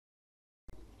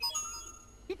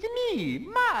it's me,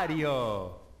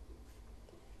 Mario.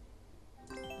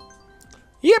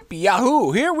 Yippee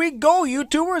Yahoo! Here we go,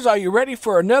 YouTubers. Are you ready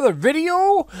for another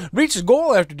video? Reach the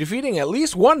goal after defeating at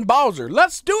least one Bowser.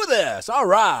 Let's do this!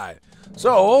 Alright.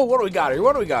 So, what do we got here?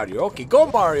 What do we got here? Okay, go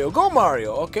Mario, go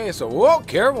Mario. Okay, so, whoa,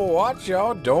 careful, watch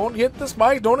out. Don't hit the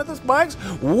spikes, don't hit the spikes.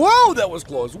 Whoa, that was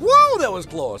close. Whoa, that was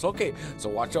close. Okay, so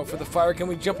watch out for the fire. Can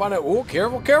we jump on it? Oh,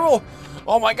 careful, careful.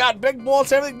 Oh my god, big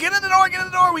bullets, everything. Get in the door, get in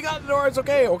the door. We got the door, it's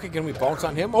okay. Okay, can we bounce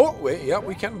on him? Oh, wait, yep,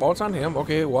 we can bounce on him.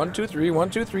 Okay, 1, 2, 3, 1,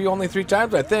 2, 3. Only 3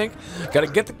 times, I think. Gotta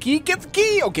get the key, get the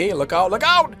key. Okay, look out, look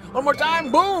out. One more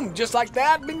time, boom. Just like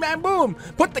that, bing, bang, boom.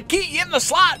 Put the key in the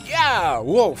slot, yeah.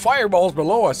 Whoa, fireballs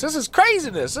below us. This is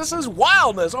craziness. This is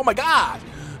wildness. Oh my god.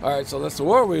 All right, so let's,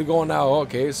 where are we going now?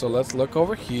 Okay, so let's look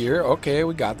over here. Okay,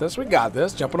 we got this, we got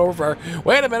this. Jumping over fire.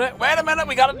 Wait a minute,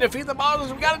 we gotta defeat the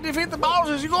Bowsers, we gotta defeat the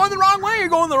Bowsers. You're going the wrong way, you're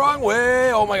going the wrong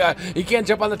way. Oh my god, you can't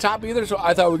jump on the top either, so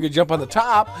I thought we could jump on the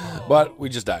top, but we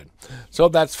just died. So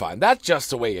that's fine, that's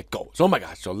just the way it goes. Oh my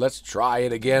gosh, so let's try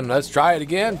it again,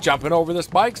 Jumping over the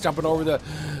spikes, jumping over the,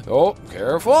 oh,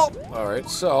 careful. All right,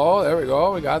 so there we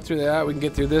go, we got through that, we can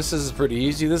get through this. This is pretty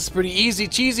easy,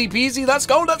 cheesy peasy. Let's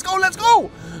go, let's go, let's go.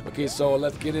 Okay, so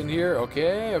let's get in here.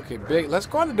 Okay, big. Let's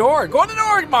go on the door. Go on the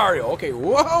door, Mario. Okay,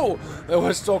 whoa. That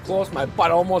was so close. My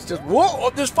butt almost just, whoa, oh,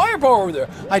 there's firepower over there.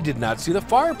 I did not see the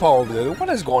firepower over there. What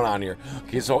is going on here?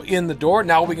 Okay, so in the door.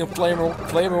 Now we can flame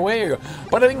away. Here.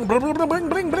 Bling, bling, bling, bling,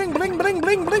 bling, bling, bling, bling,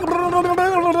 bling.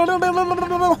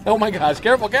 Oh my gosh,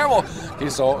 careful, careful. Okay,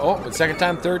 so, oh, second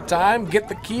time, third time. Get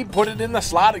the key, put it in the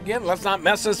slot again. Let's not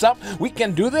mess this up. We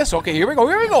can do this. Okay, here we go,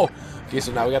 here we go. Okay,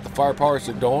 so now we got the firepower,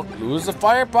 so don't lose the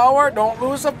firepower, don't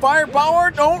lose the firepower,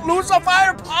 don't lose the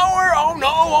firepower. Oh no,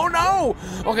 oh no.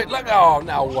 Okay, look, oh,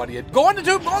 now what do you, go in the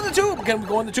tube, go in the tube. Can we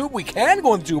go in the tube? We can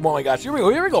go in the tube. Oh my gosh, here we go,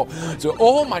 here we go. So,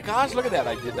 oh my gosh, look at that.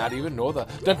 I did not even know the,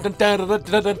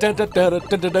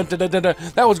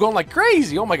 that was going like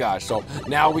crazy. Oh my gosh, so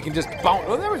now we can just bounce.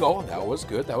 Oh, there we go. That was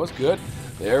good, that was good.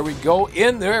 There we go,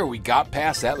 in there, we got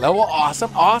past that level. Awesome,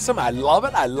 awesome, I love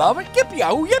it, Yippee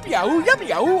Yahoo, yippee Yahoo, yippee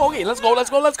Yahoo. Okay, let's go, let's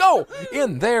go, let's go.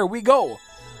 In there we go.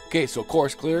 Okay, so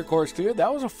course clear,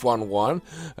 that was a fun one.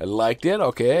 I liked it,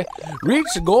 okay. Reach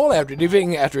the goal after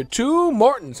defeating 2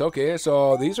 Mortons. Okay,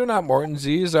 so these are not Mortons,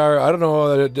 these are, I don't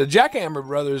know, the Jackhammer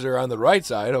brothers are on the right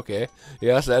side, okay.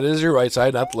 Yes, that is your right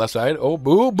side, not the left side. Oh,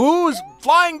 boo, boos,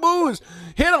 flying boos.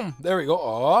 Hit them, there we go.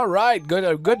 All right,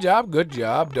 good job, good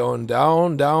job. Down,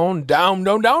 down, down, down,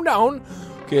 down, down, down.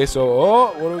 Okay, so,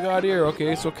 oh, what do we got here?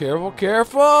 Okay, so careful,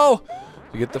 careful.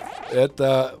 You get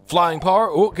the flying power.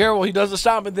 Oh, careful, he does the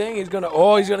stomping thing. He's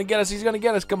gonna get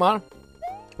us, come on.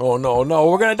 Oh no, no,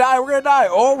 we're gonna die,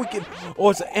 Oh, we can,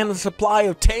 oh, it's an endless supply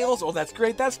of tails. Oh, that's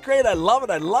great, I love it.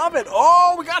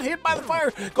 Oh, we got hit by the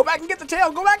fire. Go back and get the tail,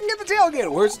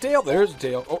 again. Where's the tail? There's the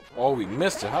tail. Oh, we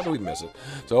missed it. How did we miss it?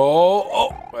 So,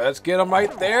 oh, let's get him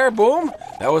right there, boom.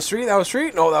 That was 3, no,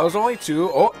 that was only 2.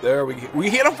 Oh, there we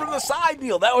hit him from the side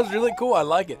deal. That was really cool, I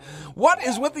like it. What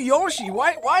is with the Yoshi?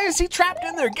 Why is he trapped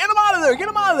in there? Get him out of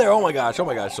there, Oh my gosh,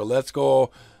 so let's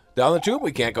go down the tube.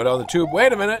 We can't go down the tube.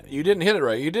 Wait a minute. You didn't hit it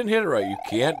right. You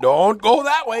can't. Don't go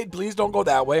that way. Please don't go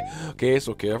that way. Okay,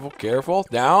 so careful.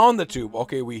 Down the tube.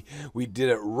 Okay, we did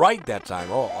it right that time.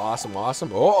 Oh, awesome.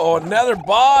 Oh, another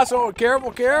boss. Oh,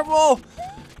 careful.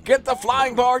 Get the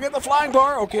flying power.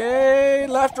 Okay,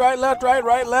 left, right, left.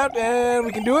 And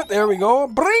we can do it. There we go.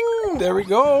 Bring. There we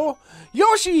go.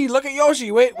 Yoshi. Look at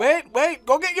Yoshi. Wait.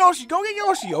 Go get Yoshi.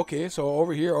 Okay, so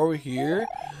over here.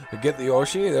 Get the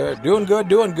Yoshi. They're doing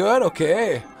good.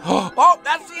 Okay. Oh,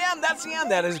 that's the end.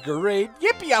 That is great.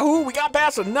 Yippee Yahoo! We got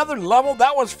past another level.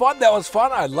 That was fun.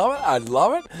 I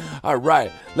love it. All right.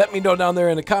 Let me know down there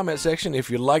in the comment section if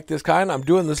you like this kind. I'm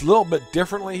doing this a little bit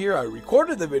differently here. I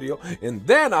recorded the video and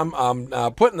then I'm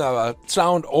putting the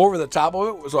sound over the top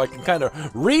of it so I can kind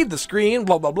of read the screen.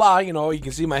 Blah blah blah. You know, you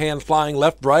can see my hands flying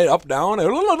left, right, up, down.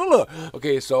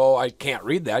 Okay, so I can't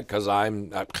read that because I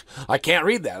can't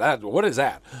read that. What is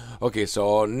that? Okay,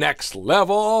 so next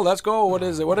level. Let's go. What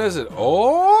is it?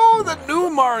 Oh, the new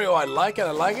Mario. I like it.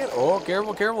 Oh,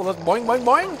 careful. Let's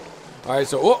boing. All right,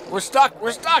 so, oh, we're stuck.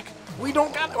 We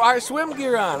don't got our swim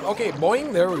gear on. Okay,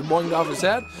 boing. There, we boinged off his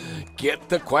head. Get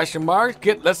the question mark.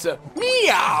 Let's,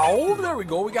 meow. There we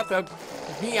go. We got the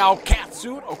meow cat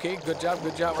suit. Okay, good job.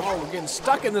 Oh, we're getting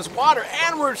stuck in this water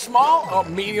and we're small. Oh,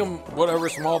 medium, whatever,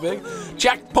 small, big.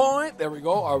 Checkpoint. There we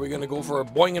go. Are we going to go for a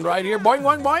boinging right here?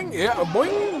 Boing. Yeah,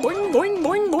 boing.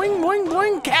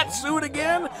 Cat suit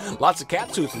again. Lots of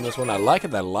cat suits in this one. I like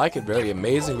it. Very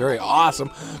amazing. Very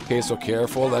awesome. Okay, so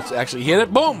careful. Let's actually hit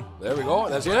it. Boom. There we go.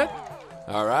 Let's hit it.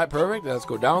 All right, perfect. Let's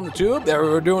go down the tube. There,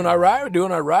 we're doing all right. We're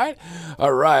doing all right.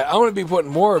 All right, I'm going to be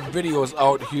putting more videos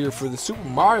out here for the Super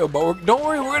Mario, but don't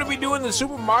worry, we're going to be doing the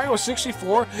Super Mario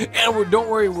 64, and don't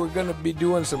worry, we're going to be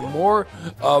doing some more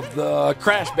of the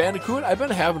Crash Bandicoot. I've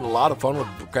been having a lot of fun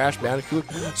with Crash Bandicoot.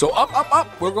 So up, up,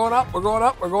 up. We're going up. We're going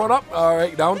up. We're going up. All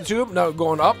right, down the tube. Now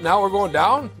going up. Now we're going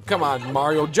down. Come on,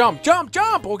 Mario. Jump, jump,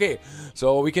 jump. Okay.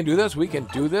 So we can do this. We can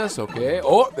do this. Okay.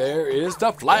 Oh, there is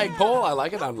the flagpole. I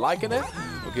like it. I'm liking it.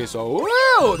 Okay, so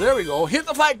whoa, there we go. Hit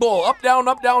the flagpole. Up, down,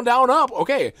 down, up.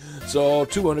 Okay. So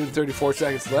 234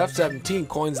 seconds left. 17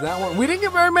 coins in that one. We didn't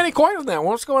get very many coins in that one.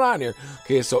 What's going on here?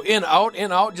 Okay, so in,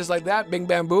 out, just like that. Bing,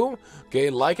 bam, boom. Okay,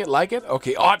 like it, like it.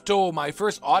 Okay, auto, my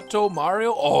first auto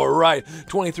Mario. All right,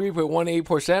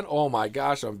 23.18%. Oh my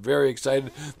gosh, I'm very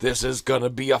excited. This is gonna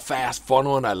be a fast, fun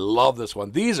one. I love this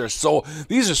one. These are so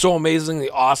amazingly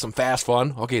awesome, fast,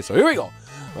 fun. Okay, so here we go.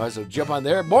 All right, so jump on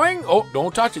there, boing. Oh,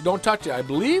 don't touch it, don't touch it. I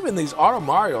believe in these auto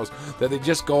Marios that they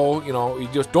just go, you know, you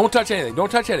just don't touch anything,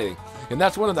 don't touch anything. And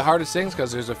that's one of the hardest things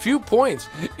because there's a few points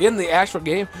in the actual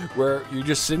game where you're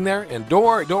just sitting there and don't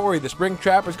worry, the spring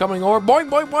trap is coming over. Boing,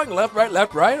 boing, boing,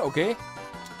 left, right, okay.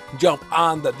 Jump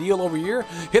on the deal over here.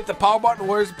 Hit the power button.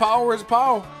 Where's the power? Where's the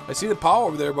power? I see the power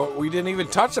over there, but we didn't even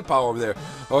touch the power over there.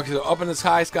 Okay, so up in this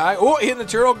high sky. Oh, hitting the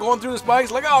turtle, going through the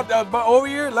spikes. Look out, over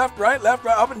here. Left, right,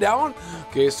 up and down.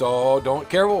 Okay, so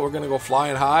careful. We're going to go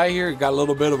flying high here. You got a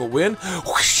little bit of a wind.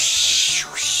 Whoosh.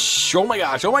 Oh my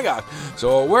gosh, oh my gosh.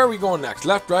 So where are we going next?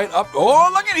 Left, right, up. Oh,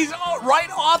 look at, he's right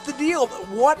off the deal.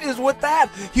 What is with that?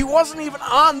 He wasn't even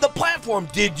on the platform.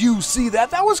 Did you see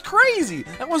that? That was crazy.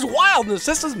 That was wildness.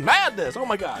 This is madness. Oh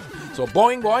my gosh. So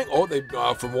boing, boing. Oh, they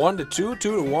from 1 to 2, 2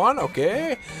 to 1.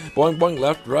 Okay. Boing, boing,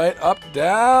 left, right, up,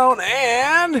 down,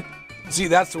 and... See,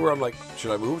 that's where I'm like,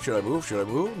 should I move? Should I move? Should I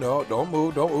move? No, don't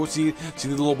move. Don't move. See the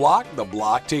little block? The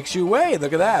block takes you away.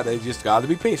 Look at that. They just got to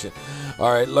be patient. All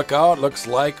right, look out. Looks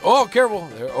like, oh, careful.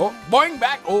 There. Oh, boing,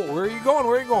 back. Oh, where are you going?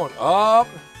 Where are you going? Up,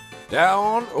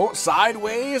 down, oh,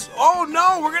 sideways. Oh,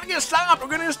 no, we're going to get stopped. We're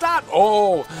going to get stopped.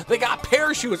 Oh, they got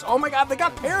parachutes. Oh, my God, they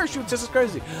got parachutes. This is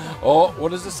crazy. Oh,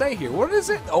 what does it say here? What is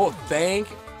it? Oh,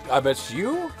 I bet it's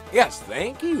you? Yes,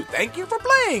 thank you. Thank you for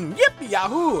playing. Yippee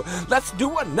Yahoo! Let's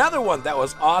do another one. That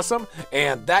was awesome.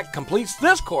 And that completes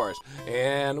this course.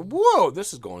 And whoa,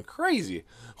 this is going crazy.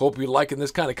 Hope you're liking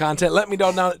this kind of content. Let me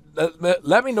know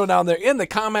down there in the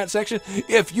comment section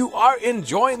if you are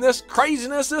enjoying this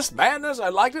craziness, this madness. I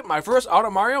liked it. My first Auto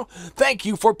Mario. Thank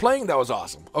you for playing. That was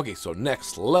awesome. Okay, so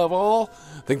next level.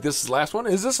 I think this is the last one.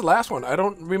 Is this the last one? I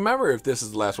don't remember if this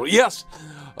is the last one. Yes.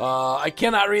 I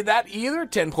cannot read that either.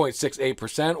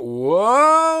 10.68%.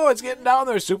 Whoa, it's getting down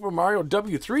there. Super Mario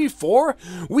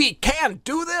W3-4. We can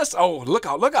do this. Oh, look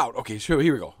out, look out. Okay, sure,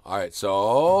 here we go. All right,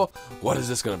 so what is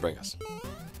this going to bring us?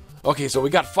 Okay, so we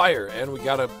got fire, and we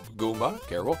got a Goomba.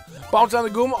 Careful. Bounce on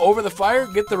the Goomba, over the fire,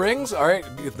 get the rings. All right,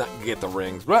 get the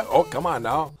rings. But, oh, come on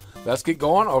now. Let's get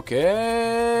going.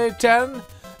 Okay, 10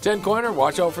 coiner.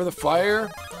 Watch out for the fire.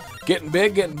 Getting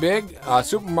big, getting big.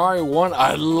 Super Mario 1.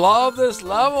 I love this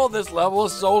level. This level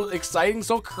is so exciting,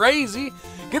 so crazy.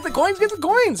 Get the coins, get the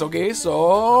coins. Okay, so,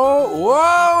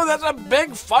 whoa, that's a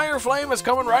big fire flame that's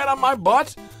coming right on my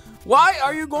butt. Why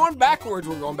are you going backwards?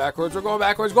 We're going backwards, we're going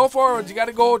backwards. Go forwards. You got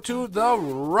to go to the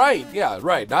right. Yeah,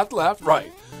 right, not the left,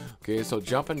 right. Okay, so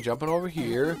jumping over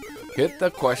here. Hit the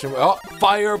question. Oh,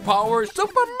 firepower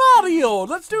Super Mario.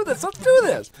 Let's do this. Let's do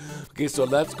this. Okay, so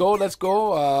let's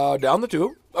go down the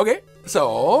tube. Okay,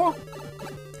 so.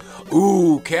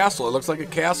 Ooh, castle. It looks like a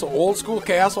castle. Old school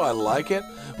castle. I like it.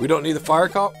 We don't need the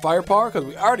firepower because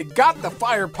we already got the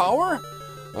firepower.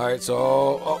 All right,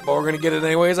 so we're going to get it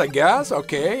anyways, I guess.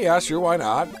 Okay, yeah, sure, why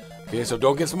not? Okay, so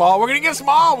don't get small. We're going to get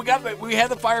small. We had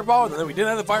the firepower, and then we didn't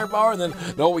have the firepower, and then,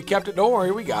 no, we kept it. Don't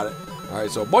worry, we got it. All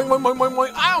right, so boing, boing, boing, boing,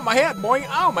 boing. Ow, my head. Boing,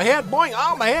 ow, my head. Boing,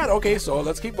 ow, my head. Okay, so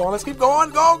let's keep going. Let's keep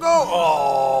going. Go, go.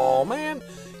 Oh, man.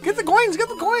 Get the coins. Get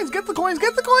the coins. Get the coins.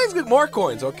 Get the coins. Get more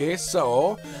coins. Okay,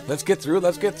 so let's get through.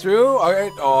 Let's get through. All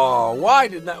right. Oh, why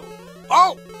did not?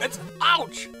 Oh, it's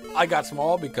ouch. I got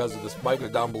small because of the spike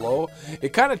was down below.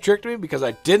 It kind of tricked me because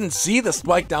I didn't see the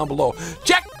spike down below.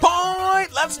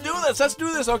 Checkpoint! Let's do this. Let's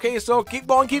do this. Okay, so keep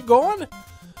going. Keep going.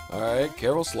 All right,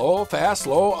 careful, slow, fast,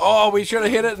 slow. Oh, we should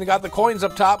have hit it and got the coins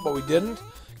up top, but we didn't.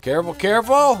 Careful,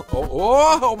 careful.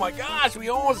 Oh my gosh, we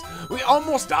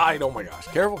almost died. Oh my gosh,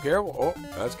 careful, careful. Oh,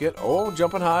 let's get,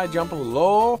 jumping high, jumping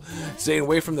low, staying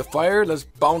away from the fire. Let's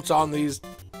bounce on these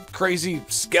crazy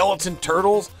skeleton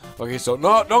turtles. Okay, so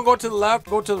no, don't go to the left,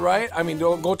 go to the right. I mean,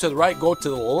 don't go to the right, go to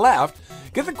the left.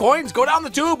 Get the coins, go down the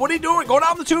tube. What are you doing? Go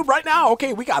down the tube right now.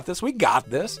 Okay, we got this, we got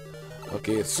this.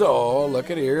 Okay, so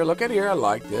look at here, I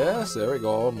like this. There we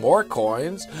go. More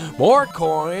coins. More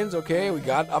coins. Okay, we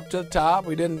got up to the top.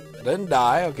 We didn't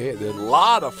die. Okay, there's a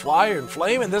lot of fire and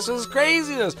flame, and this is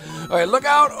craziness. All right, look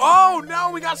out. Oh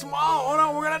no, we got some. Oh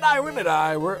no, we're gonna die. We're gonna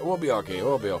die. We'll be okay.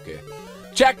 We'll be okay.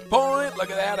 Checkpoint. Look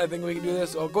at that. I think we can do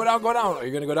this. Oh, go down, go down. Are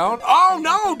you going to go down? Oh,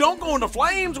 no. Don't go into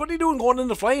flames. What are you doing going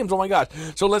into flames? Oh, my gosh.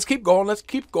 So let's keep going. Let's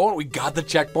keep going. We got the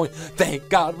checkpoint. Thank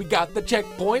God we got the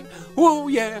checkpoint. Woo,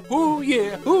 yeah. Woo,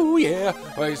 yeah. Woo, yeah.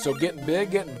 All right, so getting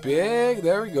big, getting big.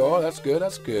 There we go. That's good.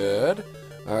 That's good.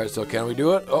 All right, so can we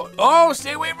do it? Oh,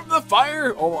 stay away from the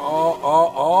fire.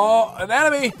 Oh, an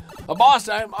enemy. A boss.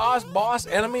 Boss,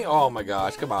 enemy. Oh, my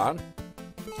gosh. Come on.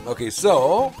 Okay,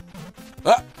 so...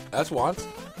 that's once.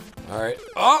 All right.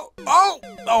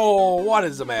 Oh, what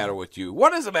is the matter with you?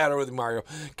 What is the matter with Mario?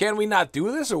 Can we not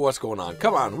do this or what's going on?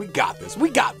 Come on, we got this. We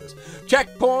got this.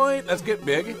 Checkpoint. Let's get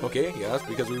big. Okay, yes,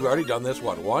 because we've already done this,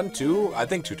 what, 1, 2, I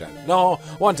think 2 times. No,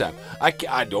 1 time.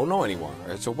 I don't know anymore. All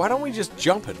right, so why don't we just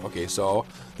jump it? Okay, so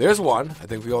there's 1. I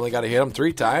think we only got to hit him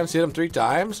 3 times. Hit him 3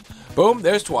 times. Boom,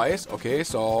 there's twice. Okay,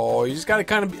 so you just got to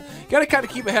kind of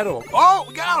keep ahead of him. Oh,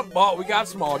 we got him. Oh, we got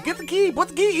small. Get the key. Put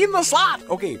the key in the slot.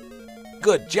 Okay.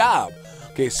 Good job.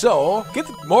 Okay, so get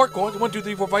more coins. 1, 2,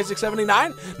 3, 4, 5, 6, 7, 8,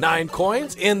 9. 9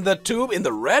 coins in the tube, in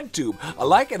the red tube. I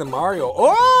like it in Mario.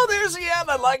 Oh, there's the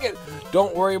end. I like it.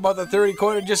 Don't worry about the 30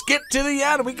 coin. Just get to the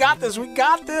end. We got this. We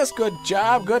got this. Good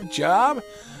job. Good job.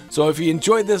 So if you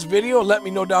enjoyed this video, let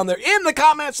me know down there in the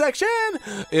comment section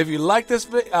if you like this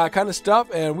kind of stuff,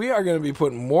 and we are going to be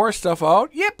putting more stuff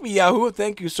out. Yippee Yahoo!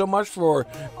 Thank you so much for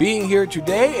being here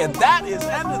today, and that is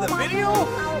the end of the video,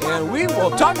 and we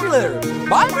will talk to you later.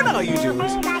 Bye for now,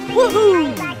 YouTubers.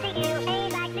 Woohoo!